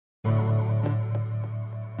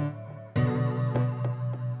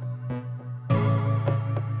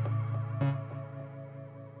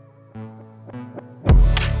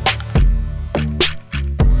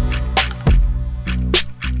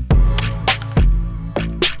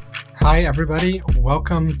Hi, everybody.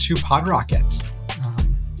 Welcome to PodRocket.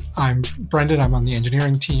 I'm Brendan. I'm on the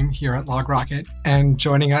engineering team here at LogRocket. And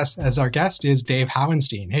joining us as our guest is Dave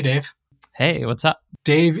Hauenstein. Hey, Dave. Hey, what's up?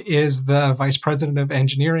 Dave is the Vice President of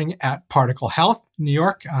Engineering at Particle Health, New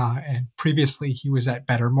York. And previously, he was at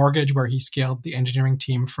Better Mortgage, where he scaled the engineering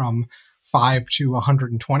team from 5 to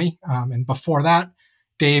 120. And before that,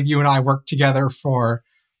 Dave, you and I worked together for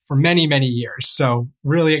many, many years. So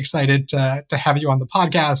really excited to have you on the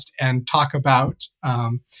podcast and talk about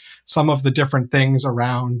some of the different things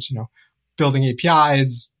around, building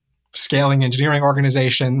APIs, scaling engineering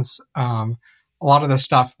organizations, a lot of the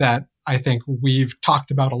stuff that I think we've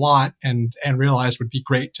talked about a lot and realized would be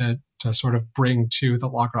great to sort of bring to the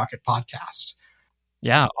LogRocket podcast.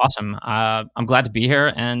 Yeah, awesome. I'm glad to be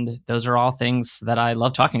here. And those are all things that I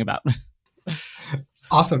love talking about.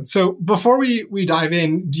 Awesome. So before we dive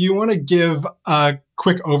in, do you want to give a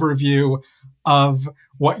quick overview of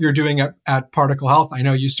what you're doing at Particle Health? I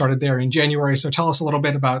know you started there in January, so tell us a little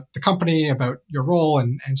bit about the company, about your role,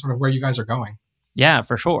 and sort of where you guys are going. Yeah,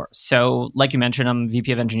 for sure. So like you mentioned, I'm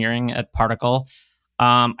VP of Engineering at Particle.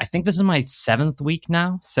 I think this is my 7th week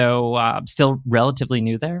now, so I'm still relatively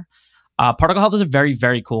new there. Particle Health is a very,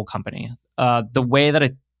 very cool company. The way that I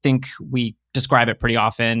think we describe it pretty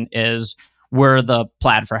often is we're the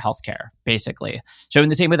Plaid for healthcare, basically. So in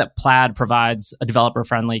the same way that Plaid provides a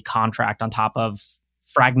developer-friendly contract on top of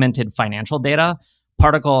fragmented financial data,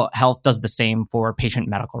 Particle Health does the same for patient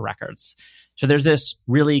medical records. So there's this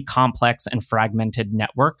really complex and fragmented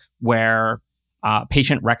network where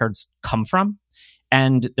patient records come from.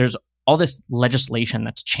 And there's all this legislation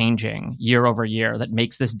that's changing year over year that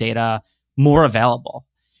makes this data more available.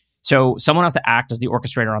 So someone has to act as the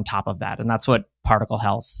orchestrator on top of that. And that's what Particle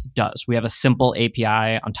Health does. We have a simple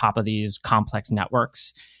API on top of these complex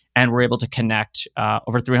networks, and we're able to connect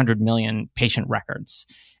over 300 million patient records.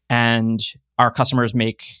 And our customers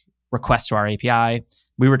make requests to our API.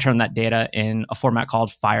 We return that data in a format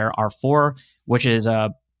called FHIR R4, which is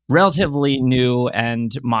a relatively new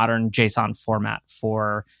and modern JSON format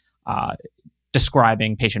for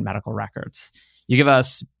describing patient medical records. You give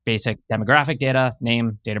us basic demographic data,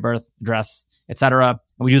 name, date of birth, address, etc., and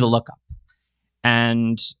we do the lookup.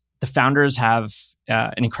 And the founders have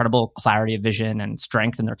an incredible clarity of vision and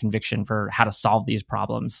strength in their conviction for how to solve these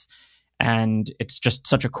problems. And it's just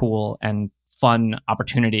such a cool and fun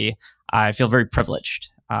opportunity. I feel very privileged.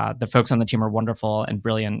 The folks on the team are wonderful and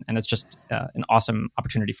brilliant, and it's just an awesome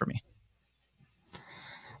opportunity for me.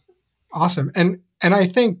 Awesome. And I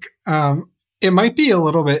think it might be a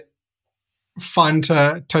little bit fun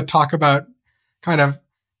to talk about kind of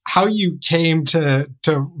how you came to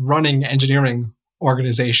running engineering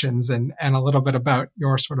organizations and a little bit about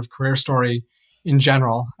your sort of career story in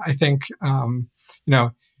general. I think,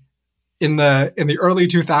 in the early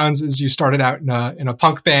 2000s, you started out in a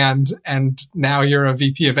punk band, and now you're a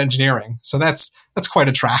VP of engineering. So that's quite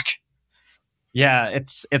a track. Yeah,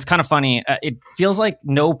 it's kind of funny. It feels like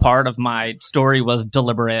no part of my story was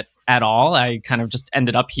deliberate at all. I kind of just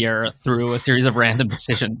ended up here through a series of random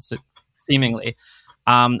decisions, seemingly.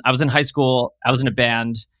 I was in high school. I was in a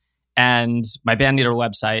band, and my band needed a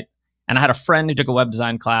website. And I had a friend who took a web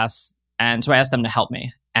design class, and so I asked them to help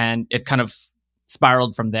me. And it kind of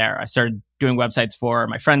spiraled from there. I started doing websites for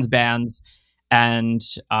my friends' bands, and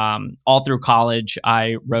all through college,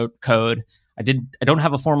 I wrote code. I don't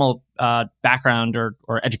have a formal background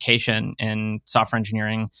or education in software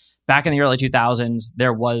engineering. Back in the early 2000s,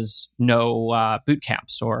 there was no boot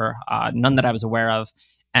camps or none that I was aware of.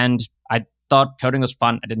 And I thought coding was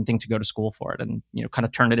fun. I didn't think to go to school for it, and kind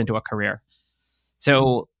of turned it into a career.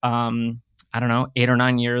 So I don't know, 8 or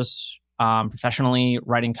 9 years professionally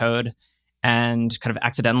writing code, and kind of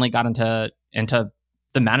accidentally got into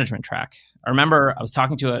the management track. I remember I was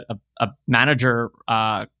talking to a manager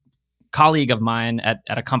colleague of mine at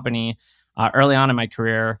a company early on in my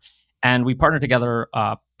career, and we partnered together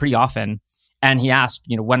pretty often. And he asked,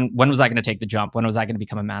 when was I going to take the jump? When was I going to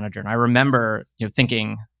become a manager? And I remember,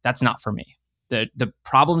 thinking that's not for me. The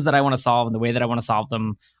problems that I want to solve and the way that I want to solve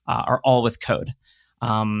them are all with code.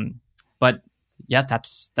 But yeah,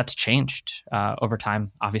 that's changed over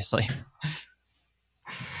time, obviously.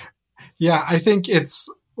 Yeah, I think it's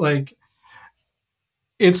like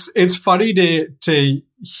it's funny to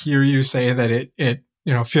hear you say that it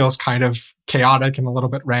feels kind of chaotic and a little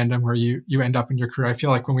bit random where you end up in your career. I feel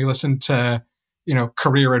like when we listen to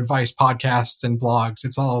career advice podcasts and blogs,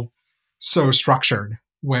 it's all so structured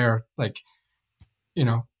where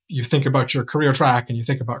you think about your career track and you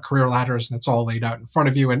think about career ladders and it's all laid out in front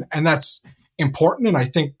of you, and that's important. And I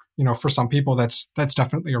think for some people that's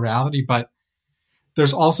definitely a reality, but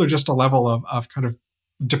there's also just a level of kind of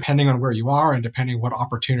depending on where you are and depending what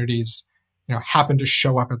opportunities, happen to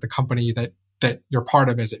show up at the company that you're part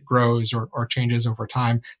of as it grows or changes over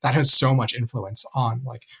time, that has so much influence on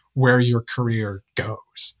like where your career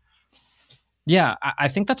goes. Yeah, I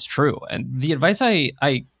think that's true. And the advice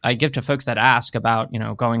I give to folks that ask about,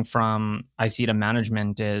 going from IC to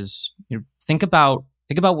management is, think about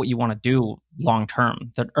what you want to do long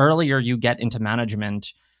term. The earlier you get into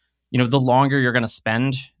management, the longer you're going to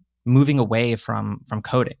spend moving away from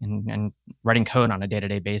coding and writing code on a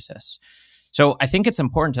day-to-day basis. So I think it's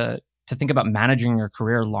important to think about managing your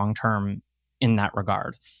career long term in that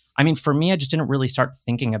regard. I mean, for me, I just didn't really start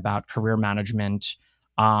thinking about career management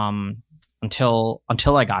until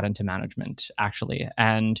I got into management, actually.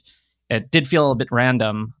 And it did feel a bit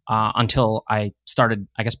random until I started,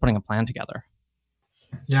 I guess, putting a plan together.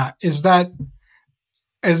 Yeah. Is that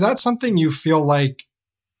something you feel like,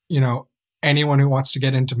 anyone who wants to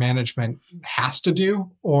get into management has to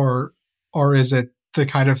do? Or is it the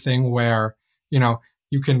kind of thing where,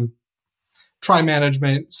 you can try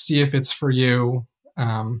management, see if it's for you?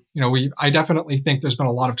 I definitely think there's been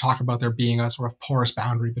a lot of talk about there being a sort of porous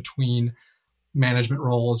boundary between management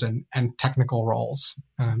roles and technical roles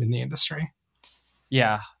in the industry.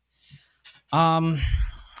 Yeah. I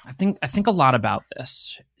think a lot about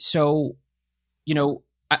this. So,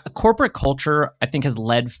 a corporate culture, I think, has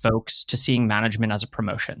led folks to seeing management as a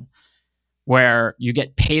promotion, where you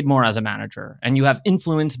get paid more as a manager and you have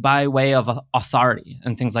influence by way of authority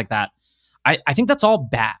and things like that. I think that's all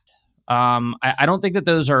bad. I don't think that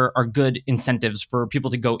those are good incentives for people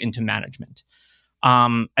to go into management.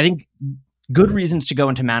 I think good reasons to go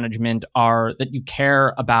into management are that you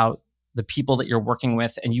care about the people that you're working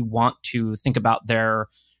with and you want to think about their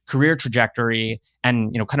career trajectory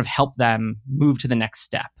and, kind of help them move to the next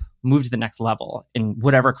step, move to the next level in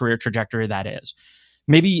whatever career trajectory that is.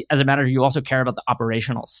 Maybe as a manager, you also care about the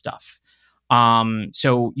operational stuff.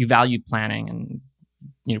 So you value planning and,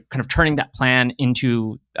 kind of turning that plan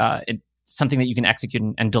into something that you can execute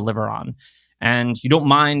and deliver on. And you don't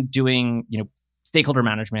mind doing, stakeholder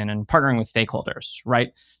management and partnering with stakeholders, right?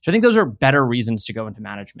 So I think those are better reasons to go into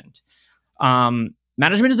management.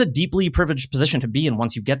 Management is a deeply privileged position to be in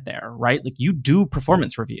once you get there, right? Like you do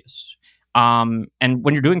performance reviews. And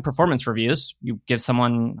when you're doing performance reviews, you give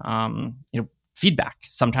someone, feedback.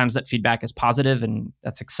 Sometimes that feedback is positive and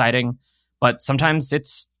that's exciting, but sometimes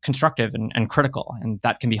it's constructive and critical, and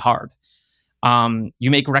that can be hard. You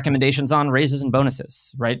make recommendations on raises and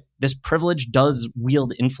bonuses, right? This privilege does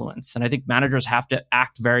wield influence. And I think managers have to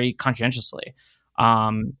act very conscientiously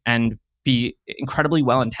and be incredibly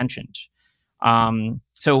well-intentioned.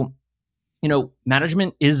 So,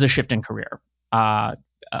 management is a shift in career,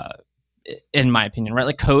 in my opinion, right?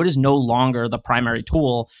 Like code is no longer the primary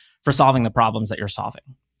tool for solving the problems that you're solving.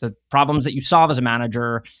 The problems that you solve as a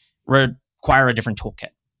manager require a different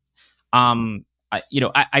toolkit.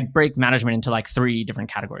 I break management into like 3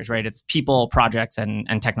 different categories, right? It's people, projects,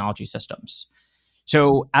 and technology systems.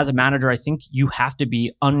 So as a manager, I think you have to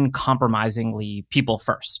be uncompromisingly people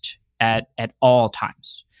first at all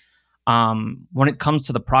times. When it comes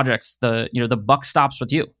to the projects, the buck stops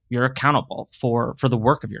with you. You're accountable for the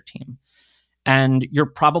work of your team. And you're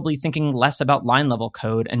probably thinking less about line level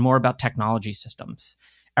code and more about technology systems.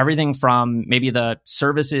 Everything from maybe the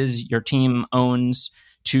services your team owns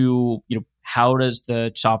to, how does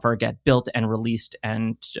the software get built and released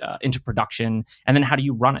and into production? And then how do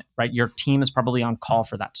you run it, right? Your team is probably on call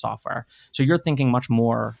for that software. So you're thinking much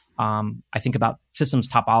more, I think, about systems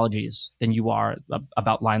topologies than you are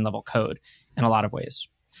about line level code in a lot of ways.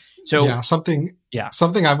 So something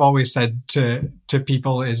I've always said to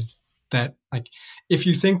people is that, like, if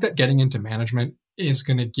you think that getting into management is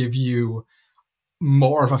going to give you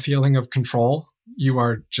more of a feeling of control, you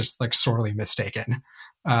are just like sorely mistaken.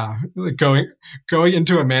 Going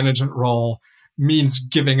into a management role means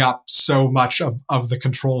giving up so much of the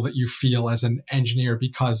control that you feel as an engineer,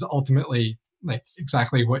 because ultimately, like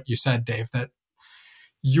exactly what you said, Dave, that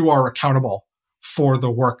you are accountable for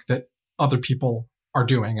the work that other people are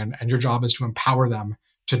doing, and your job is to empower them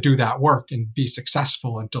to do that work and be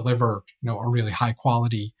successful and deliver, a really high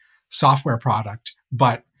quality software product.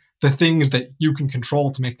 But the things that you can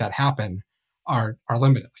control to make that happen are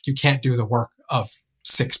limited. Like you can't do the work of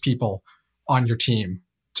 6 people on your team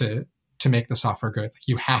to make the software good. Like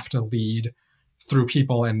you have to lead through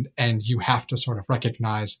people, and you have to sort of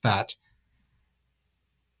recognize that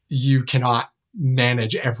you cannot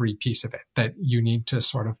manage every piece of it, that you need to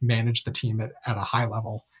sort of manage the team at a high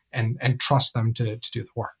level and trust them to do the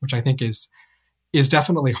work, which I think is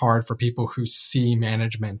definitely hard for people who see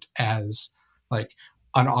management as like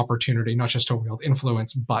an opportunity, not just to wield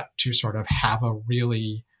influence, but to sort of have a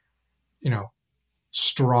really,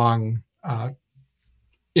 strong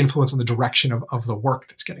influence on the direction of the work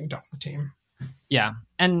that's getting done on the team. Yeah.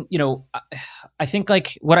 And, I think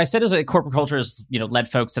like what I said is that corporate culture has, led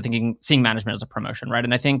folks to seeing management as a promotion, right?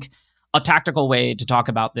 And I think a tactical way to talk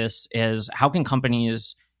about this is how can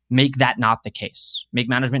companies make that not the case, make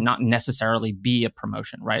management not necessarily be a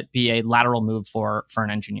promotion, right? Be a lateral move for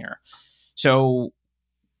an engineer. So,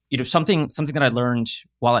 something that I learned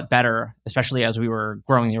while at Better, especially as we were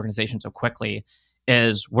growing the organization so quickly,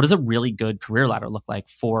 is what does a really good career ladder look like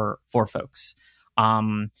for folks?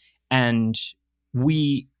 And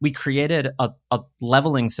we created a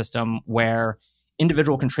leveling system where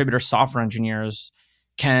individual contributor software engineers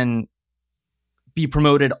can be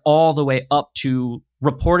promoted all the way up to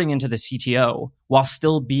reporting into the CTO while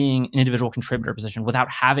still being an individual contributor position without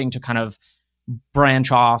having to kind of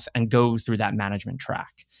branch off and go through that management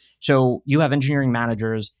track. So you have engineering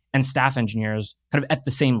managers and staff engineers kind of at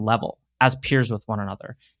the same level as peers with one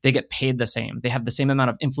another. They get paid the same. They have the same amount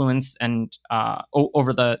of influence and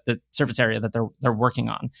over the surface area that they're working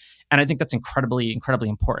on. And I think that's incredibly, incredibly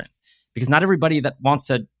important because not everybody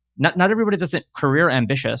not everybody that's career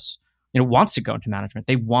ambitious, wants to go into management.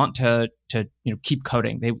 They want to keep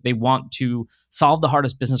coding. They want to solve the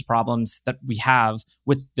hardest business problems that we have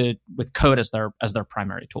with code as their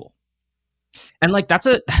primary tool. And like that's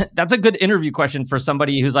a good interview question for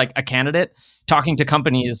somebody who's like a candidate talking to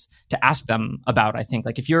companies to ask them about. I think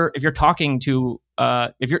like if you're talking to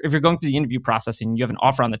if you're going through the interview process and you have an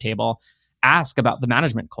offer on the table, ask about the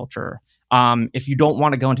management culture. If you don't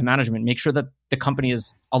want to go into management, make sure that the company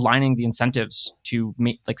is aligning the incentives to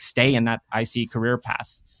stay in that IC career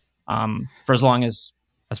path for as long as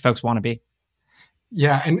folks want to be.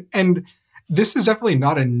 Yeah, and this is definitely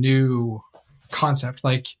not a new concept.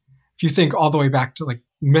 Like if you think all the way back to like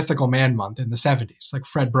Mythical Man Month in the 70s, like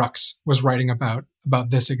Fred Brooks was writing about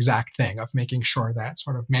this exact thing of making sure that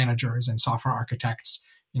sort of managers and software architects,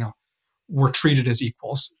 were treated as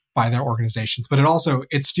equals by their organizations. But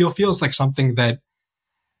it still feels like something that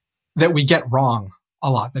we get wrong a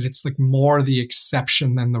lot, that it's like more the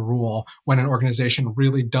exception than the rule when an organization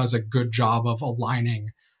really does a good job of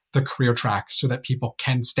aligning the career track so that people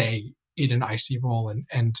can stay in an IC role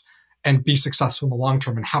and be successful in the long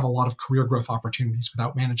term and have a lot of career growth opportunities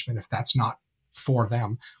without management if that's not for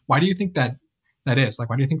them. Why do you think that is? Like,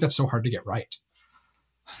 why do you think that's so hard to get right?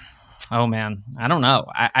 Oh man, I don't know.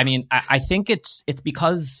 I mean, I think it's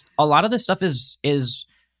because a lot of this stuff is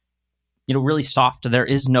really soft. There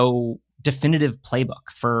is no definitive playbook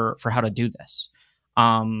for how to do this.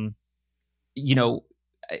 Over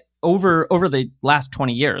the last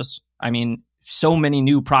 20 years, I mean, so many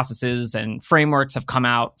new processes and frameworks have come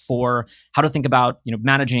out for how to think about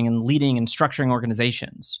managing and leading and structuring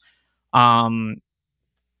organizations.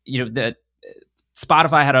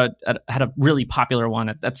 Spotify had a really popular one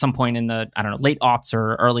at some point in the late aughts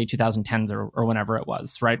or early 2010s or whenever it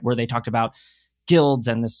was, right, where they talked about guilds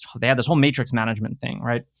and they had this whole matrix management thing,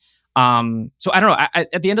 right? So I don't know.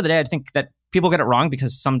 At the end of the day, I think that people get it wrong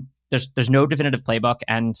because there's no definitive playbook,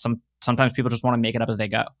 and sometimes people just want to make it up as they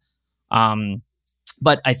go.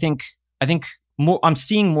 But I think I'm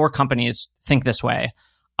seeing more companies think this way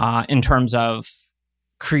in terms of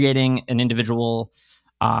creating an individual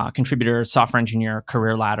contributor, software engineer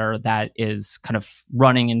career ladder that is kind of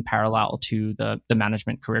running in parallel to the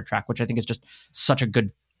management career track, which I think is just such a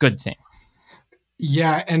good thing.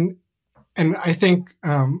 Yeah, and I think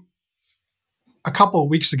a couple of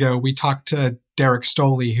weeks ago we talked to Derek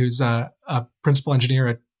Stoley, who's a principal engineer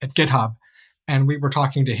at GitHub, and we were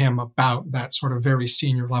talking to him about that sort of very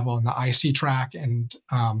senior level in the IC track and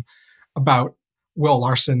about Will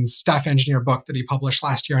Larson's staff engineer book that he published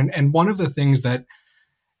last year. And one of the things that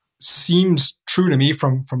seems true to me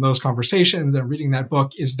from those conversations and reading that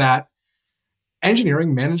book is that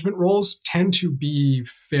engineering management roles tend to be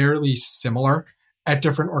fairly similar at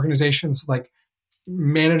different organizations, like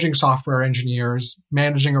managing software engineers,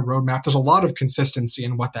 managing a roadmap. There's a lot of consistency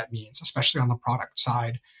in what that means, especially on the product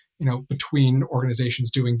side, between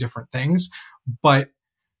organizations doing different things. But,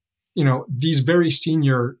 these very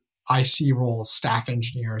senior IC roles, staff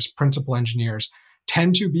engineers, principal engineers,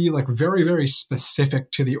 tend to be like very, very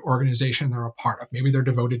specific to the organization they're a part of. Maybe they're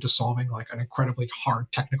devoted to solving like an incredibly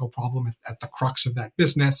hard technical problem at the crux of that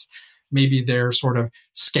business. Maybe they're sort of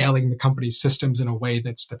scaling the company's systems in a way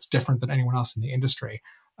that's different than anyone else in the industry.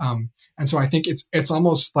 And so I think it's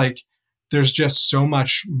almost like there's just so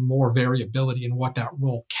much more variability in what that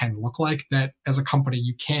role can look like that as a company,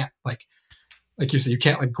 you can't like you said, you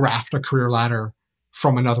can't like graft a career ladder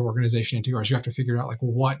from another organization into yours. You have to figure out like,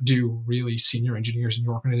 what do really senior engineers in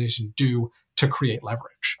your organization do to create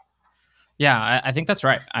leverage? Yeah, I think that's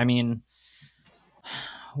right. I mean,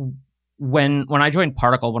 when I joined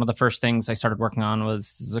Particle, one of the first things I started working on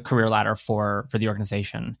was a career ladder for the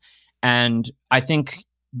organization. And I think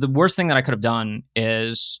the worst thing that I could have done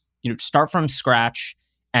is, start from scratch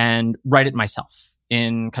and write it myself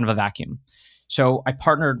in kind of a vacuum. So I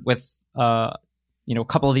partnered with a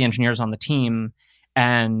couple of the engineers on the team,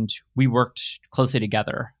 and we worked closely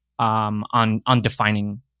together on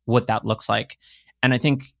defining what that looks like. And I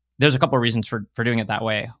think there's a couple of reasons for doing it that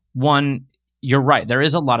way. One, you're right. There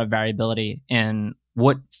is a lot of variability in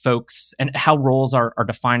what folks and how roles are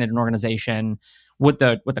defined in an organization, what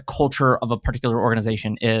the culture of a particular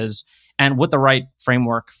organization is, and what the right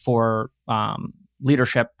framework for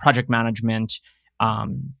leadership, project management,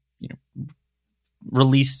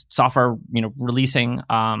 release software, releasing.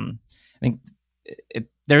 I think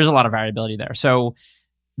there's a lot of variability there. So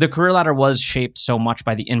the career ladder was shaped so much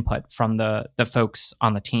by the input from the folks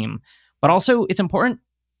on the team, but also it's important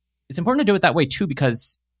to do it that way too,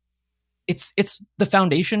 because it's the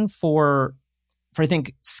foundation for I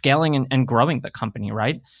think scaling and growing the company,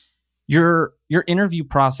 right? Your interview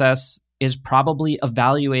process is probably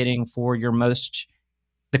evaluating for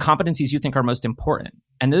the competencies you think are most important.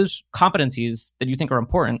 And those competencies that you think are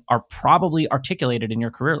important are probably articulated in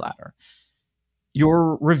your career ladder.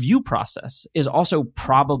 Your review process is also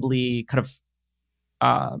probably kind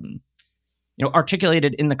of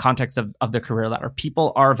articulated in the context of the career ladder.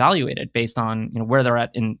 People are evaluated based on where they're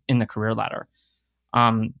at in the career ladder.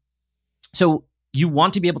 So you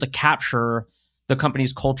want to be able to capture the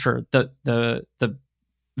company's culture, the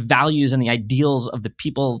values and the ideals of the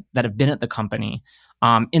people that have been at the company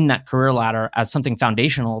in that career ladder as something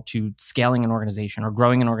foundational to scaling an organization or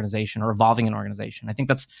growing an organization or evolving an organization. I think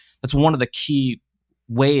that's one of the key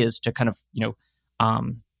ways to kind of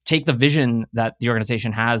take the vision that the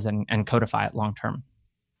organization has and codify it long term.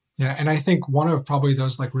 Yeah, and I think one of probably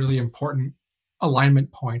those like really important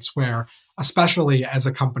alignment points where, especially as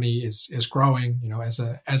a company is growing, as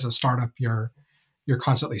a startup, you're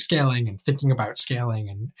constantly scaling and thinking about scaling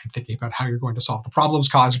and thinking about how you're going to solve the problems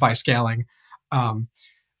caused by scaling.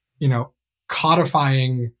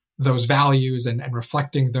 Codifying those values and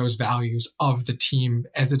reflecting those values of the team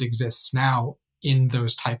as it exists now in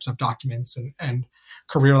those types of documents and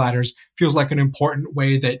career ladders feels like an important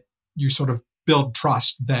way that you sort of build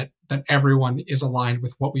trust that everyone is aligned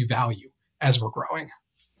with what we value as we're growing.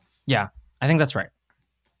 Yeah, I think that's right.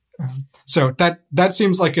 So that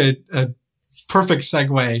seems like a perfect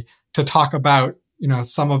segue to talk about,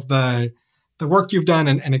 some of the work you've done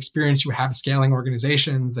and experience you have scaling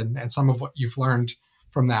organizations and some of what you've learned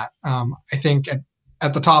from that. I think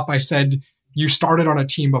at the top, I said you started on a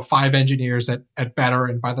team of 5 engineers at Better,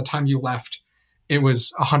 and by the time you left, it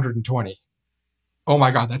was 120. Oh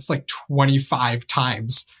my God, that's like 25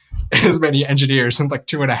 times as many engineers in like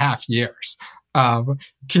 2.5 years.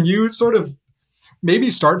 Can you sort of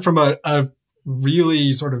maybe start from a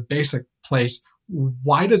really sort of basic place?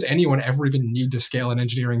 Why does anyone ever even need to scale an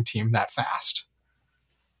engineering team that fast?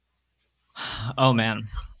 Oh man,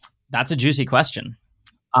 that's a juicy question.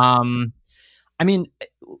 I mean,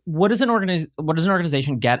 what does an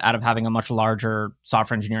organization get out of having a much larger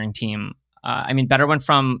software engineering team? Better went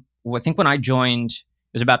from, I think when I joined,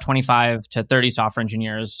 it was about 25 to 30 software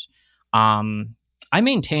engineers. I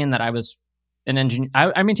maintain that I was an engineer.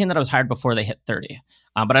 I maintain that I was hired before they hit 30,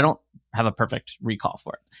 but I don't have a perfect recall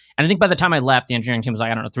for it. And I think by the time I left, the engineering team was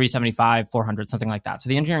like, 375, 400, something like that. So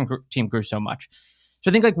the engineering team grew so much. So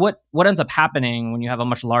I think like what ends up happening when you have a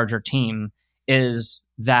much larger team is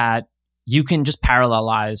that you can just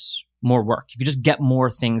parallelize more work. You can just get more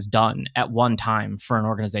things done at one time for an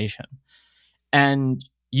organization. And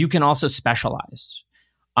you can also specialize.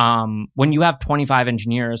 When you have 25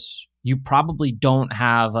 engineers, you probably don't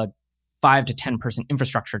have a 5 to 10 person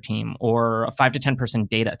infrastructure team or a 5 to 10 person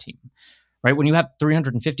data team, right? When you have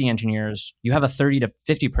 350 engineers, you have a 30 to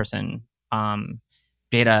 50 person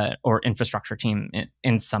data or infrastructure team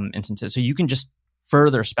in some instances. So you can just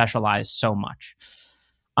further specialize so much.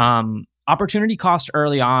 Opportunity cost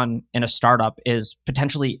early on in a startup is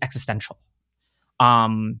potentially existential.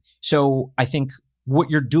 So I think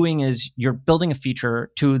what you're doing is you're building a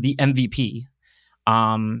feature to the MVP,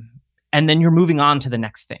 and then you're moving on to the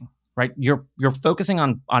next thing, right? You're focusing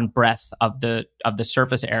on breadth of the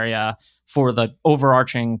surface area for the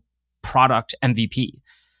overarching product MVP.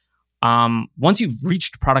 Once you've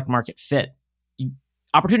reached product market fit,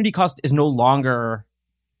 opportunity cost is no longer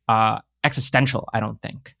existential, I don't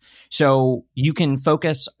think. So you can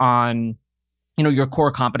focus on your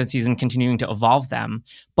core competencies and continuing to evolve them,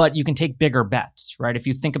 but you can take bigger bets, right? If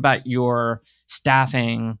you think about your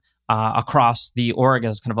staffing across the org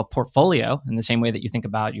as kind of a portfolio, in the same way that you think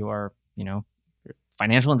about your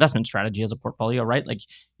financial investment strategy as a portfolio, right? Like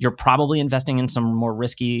you're probably investing in some more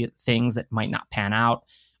risky things that might not pan out,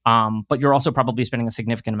 but you're also probably spending a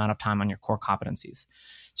significant amount of time on your core competencies.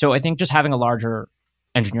 So I think just having a larger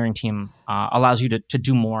engineering team allows you to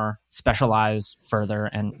do more, specialize further,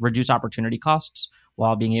 and reduce opportunity costs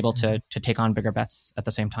while being able to take on bigger bets at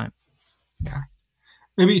the same time. Yeah.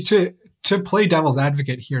 Maybe to play devil's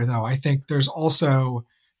advocate here, though, I think there's also,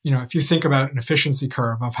 if you think about an efficiency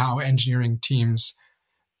curve of how engineering teams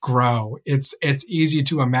grow, it's easy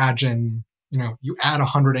to imagine, you add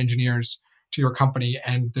 100 engineers to your company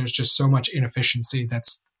and there's just so much inefficiency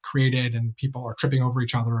that's created and people are tripping over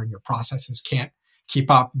each other and your processes can't keep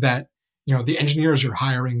up, that the engineers you're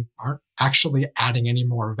hiring aren't actually adding any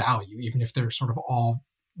more value, even if they're sort of all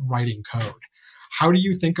writing code. How do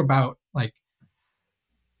you think about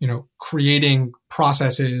creating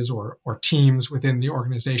processes or teams within the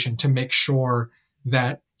organization to make sure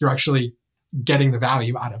that you're actually getting the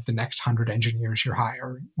value out of the next 100 engineers you're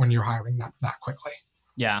hiring when you're hiring that quickly?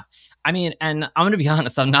 Yeah. I mean, and I'm going to be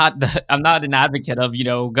honest, I'm not an advocate of,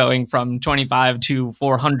 going from 25 to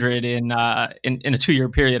 400 in a 2-year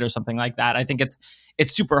period or something like that. I think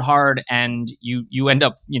it's super hard, and you end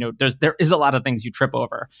up, there is a lot of things you trip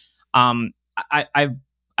over. I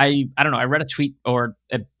don't know. I read a tweet or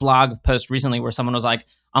a blog post recently where someone was like,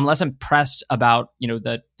 I'm less impressed about,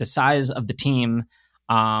 the size of the team,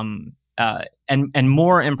 and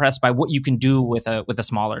more impressed by what you can do with a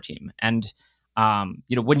smaller team. And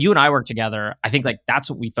when you and I work together, I think like that's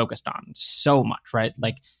what we focused on so much, right?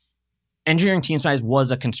 Like engineering team size was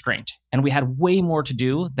a constraint, and we had way more to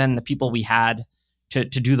do than the people we had to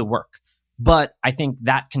do the work. But I think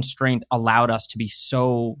that constraint allowed us to be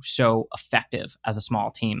so effective as a small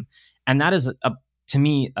team. And that is, to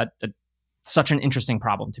me, such an interesting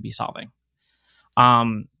problem to be solving.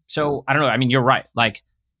 So I don't know. I mean, you're right. Like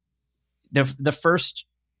the first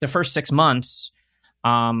 6 months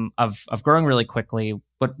of growing really quickly,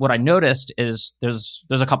 but what I noticed is there's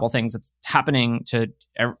a couple of things that's happening to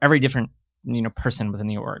every different person within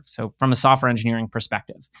the org. So from a software engineering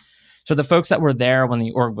perspective, so the folks that were there when the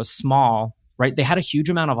org was small, right, they had a huge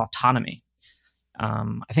amount of autonomy.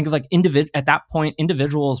 I think of like at that point,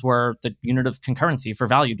 individuals were the unit of concurrency for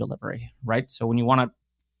value delivery, right? So when you want a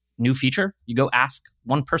new feature, you go ask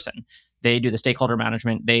one person. They do the stakeholder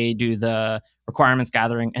management, they do the requirements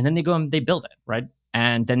gathering, and then they go and they build it, right?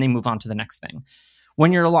 And then they move on to the next thing.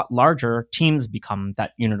 When you're a lot larger, teams become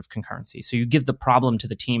that unit of concurrency. So you give the problem to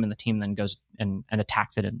the team, and the team then goes and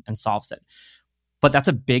attacks it and solves it. But that's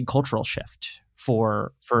a big cultural shift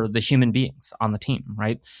for the human beings on the team,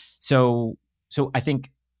 right? So I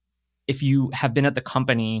think if you have been at the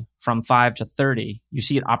company from 5 to 30, you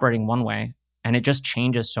see it operating one way, and it just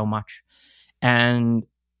changes so much. And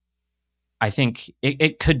I think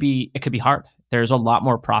it could be hard. There's a lot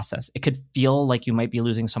more process. It could feel like you might be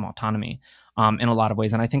losing some autonomy in a lot of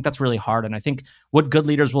ways. And I think that's really hard. And I think what good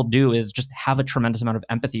leaders will do is just have a tremendous amount of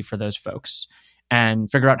empathy for those folks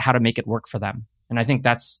and figure out how to make it work for them. And I think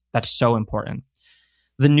that's so important.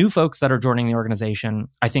 The new folks that are joining the organization,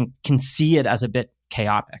 I think, can see it as a bit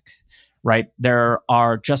chaotic, right? There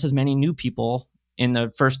are just as many new people in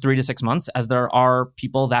the first 3 to 6 months as there are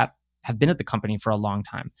people that have been at the company for a long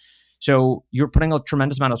time. So you're putting a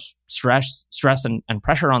tremendous amount of stress and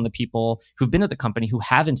pressure on the people who've been at the company, who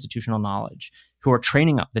have institutional knowledge, who are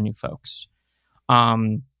training up the new folks. So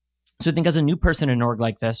I think as a new person in an org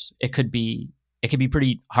like this, it could be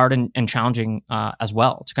pretty hard and challenging as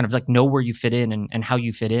well to kind of like know where you fit in and how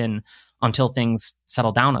you fit in until things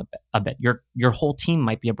settle down a bit. Your whole team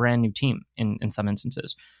might be a brand new team in some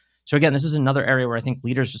instances. So again, this is another area where I think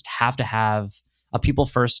leaders just have to have a people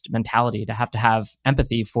first mentality, to have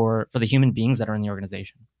empathy for the human beings that are in the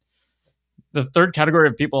organization. The third category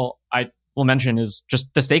of people I will mention is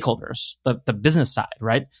just the stakeholders, the business side,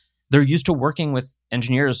 right? They're used to working with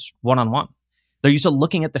engineers one-on-one. They're used to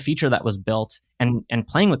looking at the feature that was built and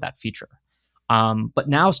playing with that feature. But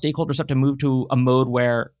now stakeholders have to move to a mode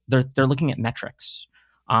where they're looking at metrics.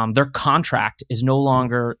 Their contract is no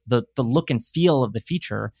longer the look and feel of the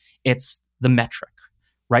feature. It's the metric,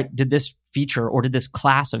 right? Did this feature or did this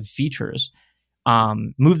class of features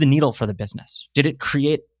move the needle for the business? Did it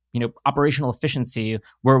create operational efficiency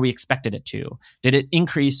where we expected it to? Did it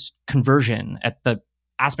increase conversion at the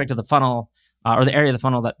aspect of the funnel or the area of the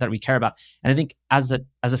funnel that we care about? And I think as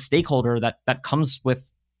a stakeholder, that comes with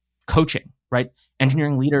coaching, right?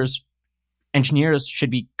 Engineers should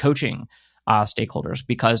be coaching stakeholders,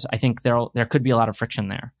 because I think there could be a lot of friction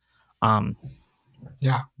there.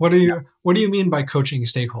 Yeah. What do you mean by coaching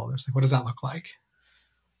stakeholders? Like, what does that look like?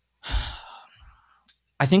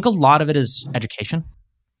 I think a lot of it is education.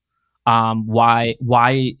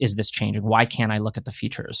 Why is this changing? Why can't I look at the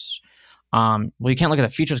features? Well, you can't look at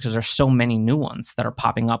the features because there's so many new ones that are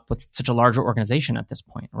popping up with such a larger organization at this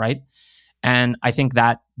point, right? And I think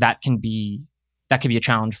that can be a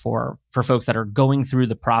challenge for folks that are going through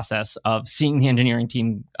the process of seeing the engineering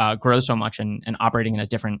team grow so much and operating in a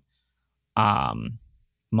different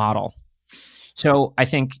model. So I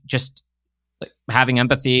think just having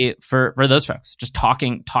empathy for those folks, just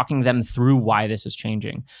talking them through why this is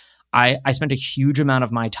changing. I spent a huge amount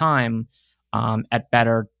of my time at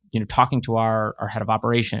Better, talking to our head of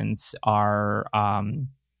operations, our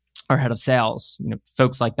head of sales,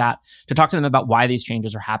 folks like that, to talk to them about why these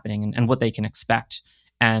changes are happening and what they can expect.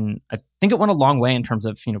 And I think it went a long way in terms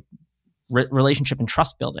of relationship and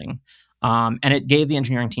trust building. And it gave the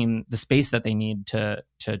engineering team the space that they need to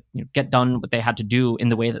get done what they had to do in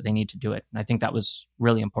the way that they need to do it. And I think that was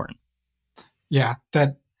really important. Yeah,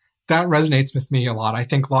 that resonates with me a lot. I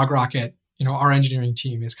think LogRocket, our engineering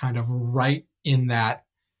team is kind of right in that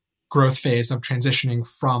growth phase of transitioning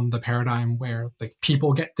from the paradigm where like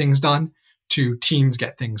people get things done to teams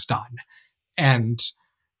get things done. And,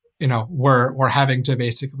 we're having to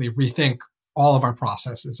basically rethink all of our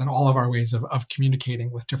processes and all of our ways of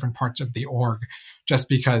communicating with different parts of the org, just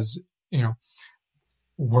because,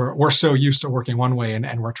 we're so used to working one way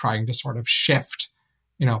and we're trying to sort of shift,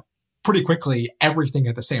 pretty quickly everything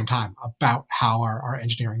at the same time about how our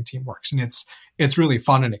engineering team works. And it's really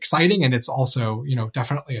fun and exciting. And it's also,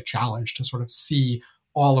 definitely a challenge to sort of see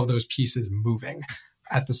all of those pieces moving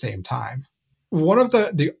at the same time. One of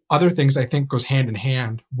the other things I think goes hand in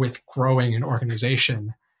hand with growing an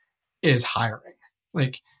organization is hiring.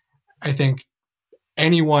 Like, I think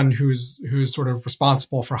anyone who's sort of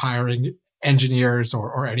responsible for hiring engineers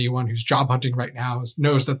or anyone who's job hunting right now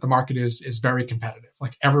knows that the market is very competitive.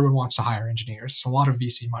 Like, everyone wants to hire engineers. There's a lot of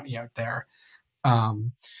VC money out there.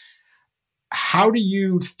 How do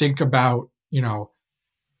you think about,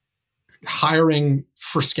 hiring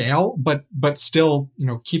for scale, but still,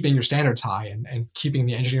 keeping your standards high and keeping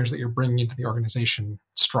the engineers that you're bringing into the organization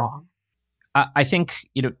strong? I think,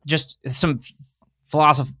 just some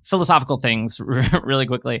philosophical things really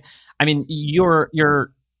quickly. I mean,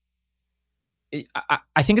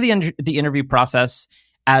 I think of the interview process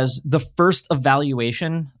as the first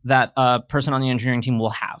evaluation that a person on the engineering team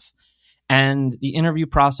will have. And the interview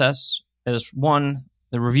process is one,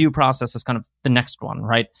 the review process is kind of the next one,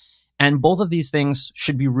 right? And both of these things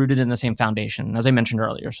should be rooted in the same foundation, as I mentioned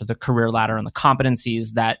earlier. So the career ladder and the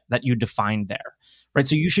competencies that you defined there, right?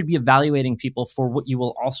 So you should be evaluating people for what you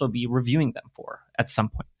will also be reviewing them for at some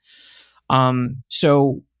point.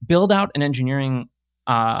 So build out an engineering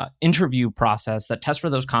interview process that tests for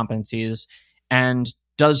those competencies and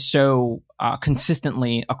does so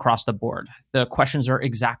consistently across the board. The questions are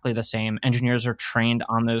exactly the same. Engineers are trained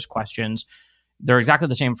on those questions. They're exactly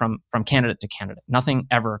the same from candidate to candidate. Nothing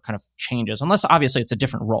ever kind of changes, unless obviously it's a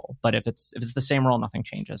different role. But if it's the same role, nothing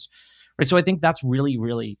changes. Right. So I think that's really,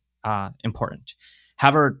 really important.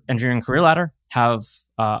 Have our engineering career ladder, have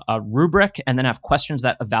a rubric, and then have questions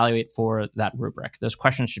that evaluate for that rubric. Those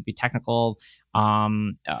questions should be technical,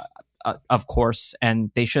 of course, and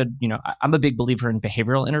they should, I'm a big believer in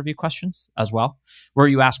behavioral interview questions as well, where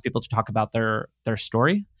you ask people to talk about their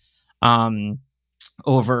story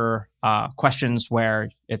over questions where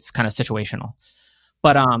it's kind of situational.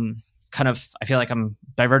 But I feel like I'm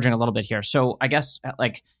diverging a little bit here. So I guess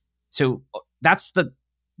so that's the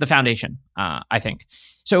foundation, I think.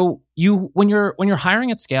 So when you're hiring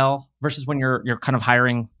at scale versus when you're kind of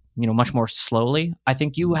hiring, much more slowly, I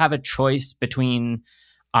think you have a choice between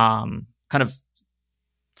kind of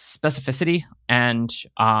specificity and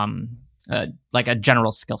like a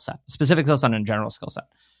general skill set, specific skill set and a general skill set.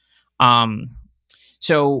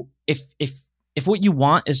 So if what you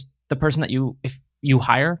want is the person that if you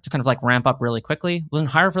hire to kind of like ramp up really quickly, then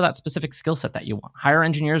hire for that specific skill set that you want. Hire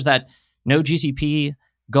engineers that know GCP,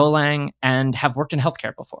 Golang, and have worked in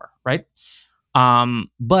healthcare before, right?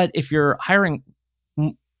 But if you're hiring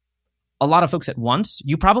a lot of folks at once,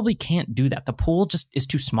 you probably can't do that. The pool just is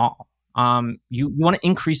too small. You want to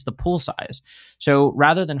increase the pool size. So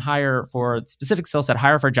rather than hire for a specific skill set,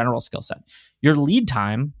 hire for a general skill set. Your lead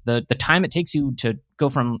time, the time it takes you to go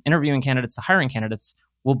from interviewing candidates to hiring candidates,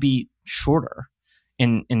 will be shorter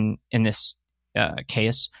in this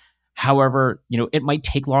case. However, it might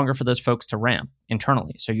take longer for those folks to ramp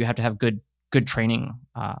internally. So you have to have good training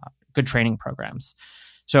programs.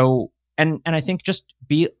 So and I think just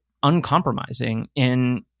be uncompromising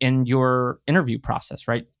in your interview process,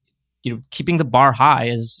 right? Keeping the bar high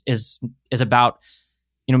is about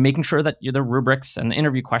making sure that the rubrics and the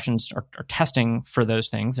interview questions are testing for those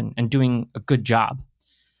things and doing a good job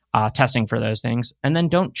testing for those things, and then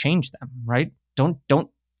don't change them, right? Don't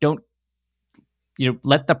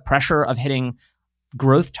let the pressure of hitting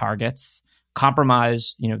growth targets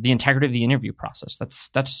compromise the integrity of the interview process.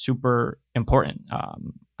 That's super important,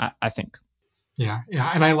 I think. Yeah,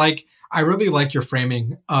 and I really like your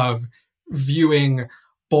framing of viewing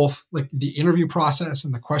both like the interview process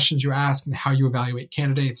and the questions you ask and how you evaluate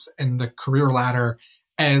candidates and the career ladder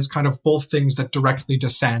as kind of both things that directly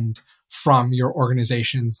descend from your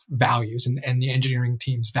organization's values and the engineering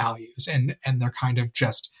team's values, and they're kind of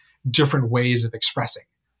just different ways of expressing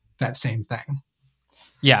that same thing.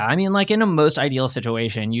 Yeah, I mean, like in a most ideal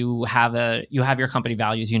situation, you have your company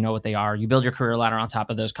values, you know what they are. You build your career ladder on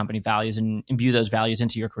top of those company values and imbue those values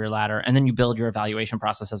into your career ladder, and then you build your evaluation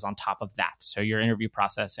processes on top of that. So your interview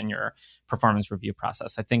process and your performance review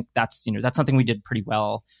process. I think that's something we did pretty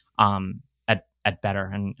well at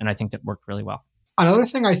Better, and I think that worked really well. Another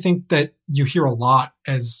thing I think that you hear a lot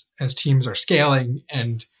as teams are scaling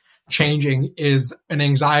and changing is an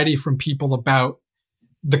anxiety from people about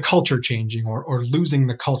the culture changing or losing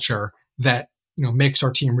the culture that makes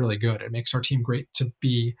our team really good. It makes our team great to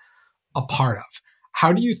be a part of.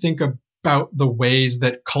 How do you think about the ways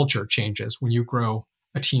that culture changes when you grow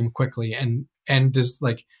a team quickly? And does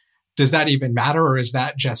that even matter, or is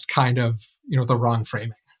that just kind of the wrong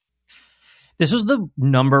framing? This was the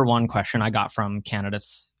number one question I got from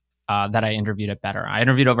candidates that I interviewed at Better. I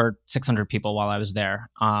interviewed over 600 people while I was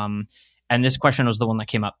there. And this question was the one that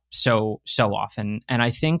came up so often. And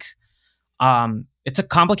I think it's a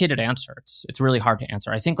complicated answer. It's really hard to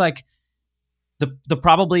answer. I think like the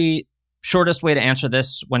probably shortest way to answer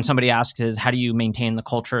this when somebody asks is, how do you maintain the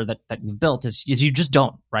culture that you've built, is you just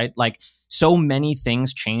don't, right? Like so many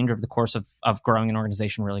things change over the course of growing an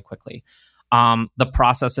organization really quickly. The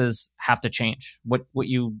processes have to change. What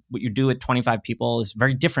you do at 25 people is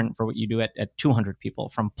very different for what you do at 200 people,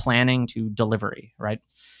 from planning to delivery, right?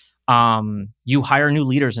 You hire new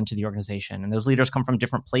leaders into the organization, and those leaders come from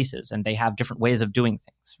different places and they have different ways of doing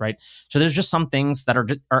things, right? So there's just some things that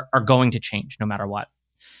are going to change no matter what.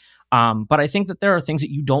 But I think that there are things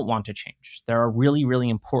that you don't want to change. There are really, really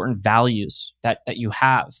important values that you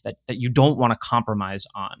have that you don't want to compromise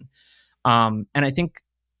on. And I think,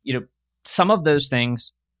 some of those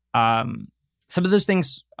things will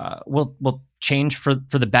change for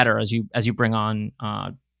the better as you bring on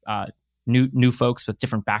new folks with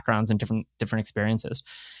different backgrounds and different experiences.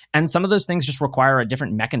 And some of those things just require a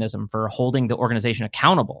different mechanism for holding the organization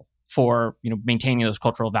accountable for maintaining those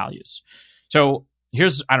cultural values. So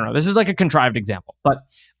here's, I don't know, this is like a contrived example, but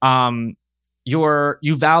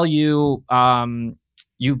you value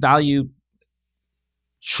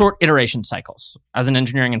short iteration cycles as an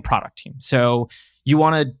engineering and product team. So you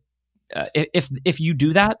want to, if you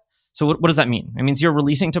do that, so what does that mean? It means you're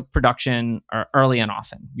releasing to production early and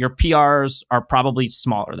often. Your PRs are probably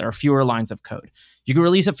smaller. There are fewer lines of code. You can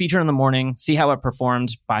release a feature in the morning, see how it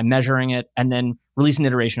performed by measuring it, and then release an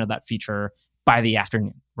iteration of that feature by the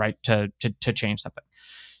afternoon, right? To change something.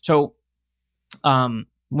 So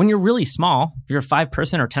when you're really small, if you're a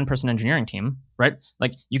 5-person or 10-person engineering team, right?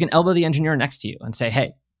 Like you can elbow the engineer next to you and say,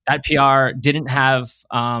 hey, that PR didn't have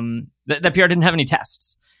that PR didn't have any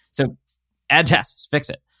tests. So add tests, fix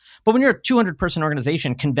it. But when you're a 200-person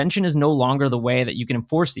organization, convention is no longer the way that you can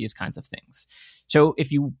enforce these kinds of things. So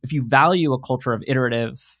if you value a culture of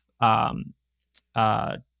iterative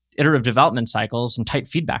development cycles and tight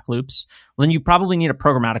feedback loops, well, then you probably need a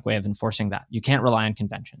programmatic way of enforcing that. You can't rely on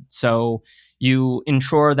convention. So you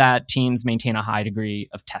ensure that teams maintain a high degree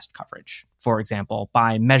of test coverage, for example,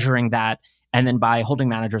 by measuring that, and then by holding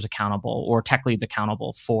managers accountable or tech leads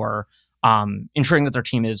accountable for ensuring that their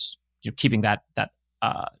team is keeping that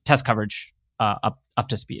test coverage up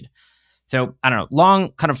to speed. So I don't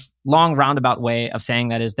know, long roundabout way of saying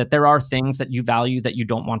that is that there are things that you value that you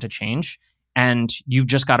don't want to change, and you've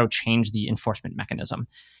just got to change the enforcement mechanism.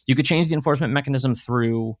 You could change the enforcement mechanism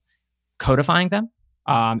through codifying them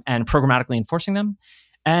and programmatically enforcing them,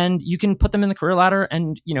 and you can put them in the career ladder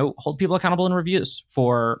and hold people accountable in reviews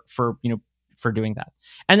for doing that.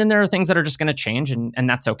 And then there are things that are just going to change, and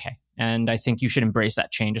that's okay. And I think you should embrace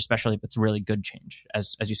that change, especially if it's really good change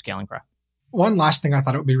as you scale and grow. One last thing I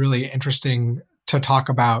thought it would be really interesting to talk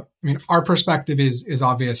about. I mean, our perspective is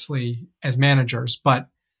obviously as managers, but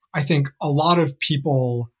I think a lot of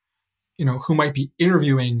people, who might be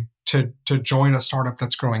interviewing to join a startup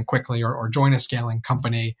that's growing quickly or join a scaling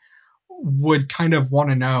company would kind of want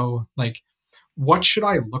to know, like, what should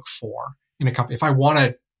I look for in a company if I want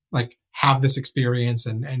to like have this experience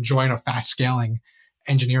and join a fast scaling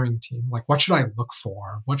engineering team? Like, what should I look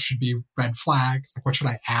for? What should be red flags? Like, what should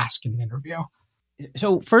I ask in an interview?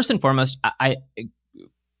 So first and foremost, I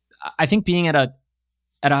think being at a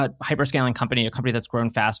hyperscaling company, a company that's grown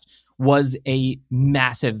fast, was a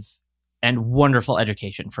massive and wonderful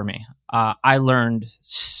education for me. I learned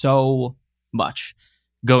so much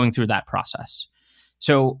going through that process.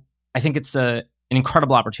 So I think it's an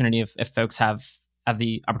incredible opportunity if folks have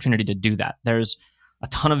the opportunity to do that. There's a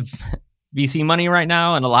ton of VC money right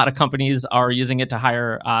now, and a lot of companies are using it to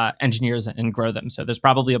hire engineers and grow them. So there's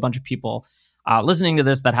probably a bunch of people listening to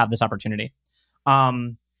this that have this opportunity.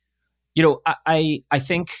 I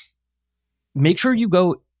think make sure you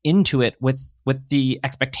go into it with the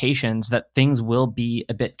expectations that things will be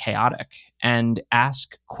a bit chaotic, and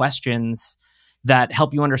ask questions that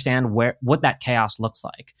help you understand what that chaos looks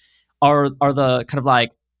like. Are the kind of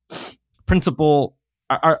like principle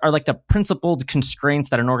are like the principled constraints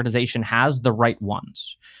that an organization has the right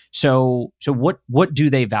ones? So what do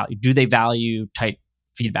they value? Do they value tight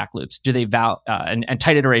feedback loops? Do they value and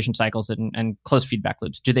tight iteration cycles and close feedback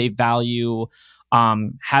loops? Do they value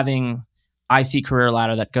having IC career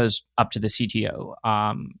ladder that goes up to the CTO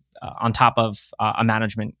on top of a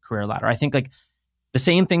management career ladder? I think like the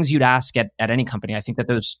same things you'd ask at any company. I think that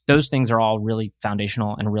those things are all really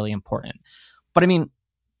foundational and really important. But I mean,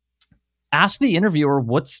 ask the interviewer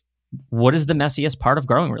what is the messiest part of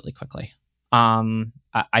growing really quickly.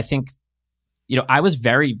 I think, I was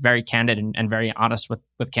very, very candid and very honest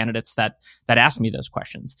with candidates that asked me those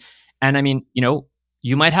questions. And I mean,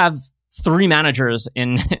 you might have 3 managers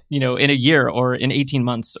in a year or in 18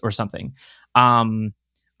 months or something.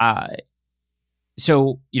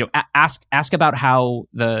 So ask about how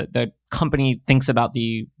the company thinks about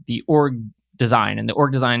the org design, and the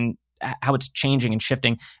org design, how it's changing and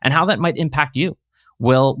shifting, and how that might impact you.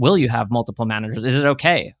 Will you have multiple managers? Is it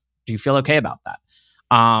okay? Do you feel okay about that?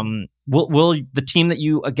 Will the team that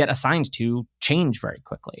you get assigned to change very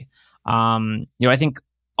quickly? I think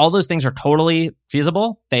all those things are totally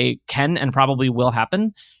feasible. They can and probably will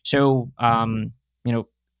happen. So,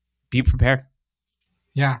 be prepared.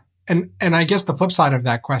 Yeah. And I guess the flip side of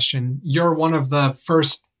that question, you're one of the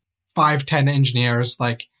first 5-10 engineers.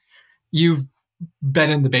 Like, you've been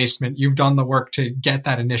in the basement, you've done the work to get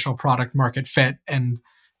that initial product market fit, and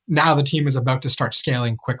now the team is about to start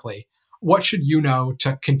scaling quickly. What should you know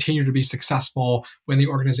to continue to be successful when the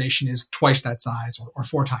organization is twice that size or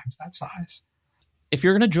 4 times that size? If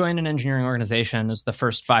you're going to join an engineering organization as the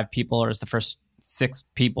first 5 people or as the first 6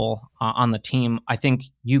 people on the team, I think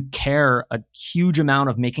you care a huge amount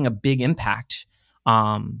of making a big impact,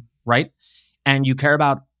 right? And you care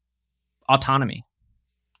about autonomy,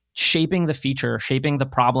 shaping the feature, shaping the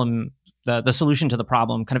problem, the solution to the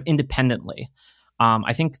problem kind of independently.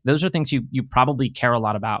 I think those are things you probably care a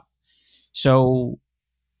lot about. So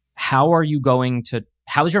how is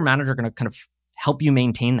your manager going to kind of help you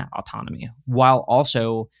maintain that autonomy while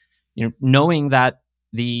also, knowing that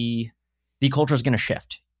the culture is going to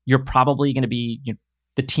shift? You're probably going to be,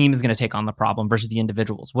 the team is going to take on the problem versus the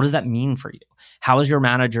individuals. What does that mean for you? How is your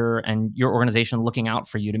manager and your organization looking out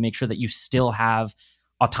for you to make sure that you still have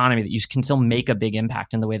autonomy, that you can still make a big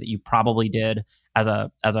impact in the way that you probably did as a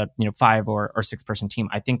 5 or 6 person team?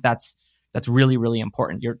 I think that's really, really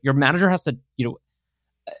important. Your manager has to,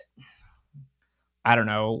 I don't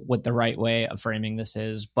know what the right way of framing this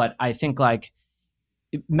is, but I think like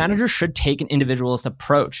managers should take an individualist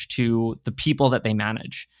approach to the people that they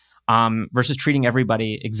manage, versus treating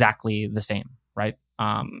everybody exactly the same, right?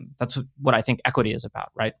 That's what I think equity is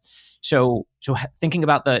about, right? So thinking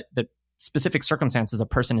about the specific circumstances a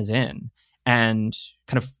person is in and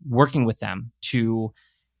kind of working with them to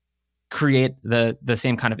create the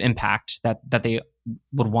same kind of impact that they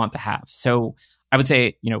would want to have. So I would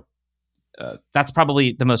say, that's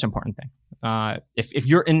probably the most important thing. If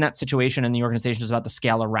you're in that situation and the organization is about to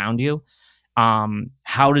scale around you,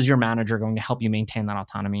 how does your manager going to help you maintain that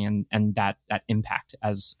autonomy and that impact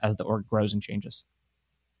as the org grows and changes?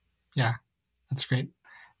 Yeah, that's great.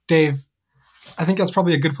 Dave, I think that's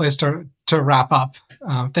probably a good place to wrap up.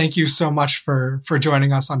 Thank you so much for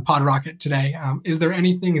joining us on PodRocket today. Is there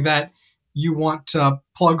anything that you want to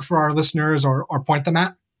plug for our listeners or point them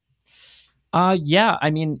at? Yeah, I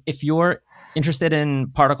mean, if you're interested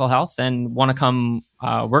in particle health and want to come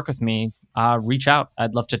work with me, reach out.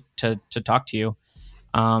 I'd love to talk to you.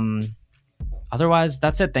 Otherwise,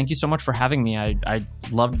 that's it. Thank you so much for having me. I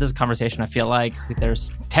loved this conversation. I feel like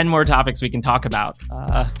there's 10 more topics we can talk about.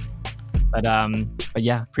 But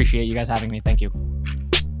yeah, appreciate you guys having me. Thank you.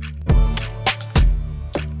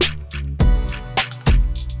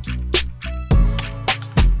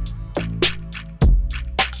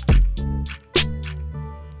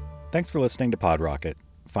 Thanks for listening to PodRocket.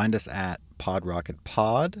 Find us at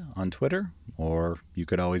PodRocketPod on Twitter, or you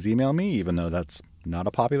could always email me, even though that's not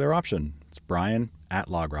a popular option. It's Brian at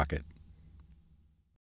LogRocket.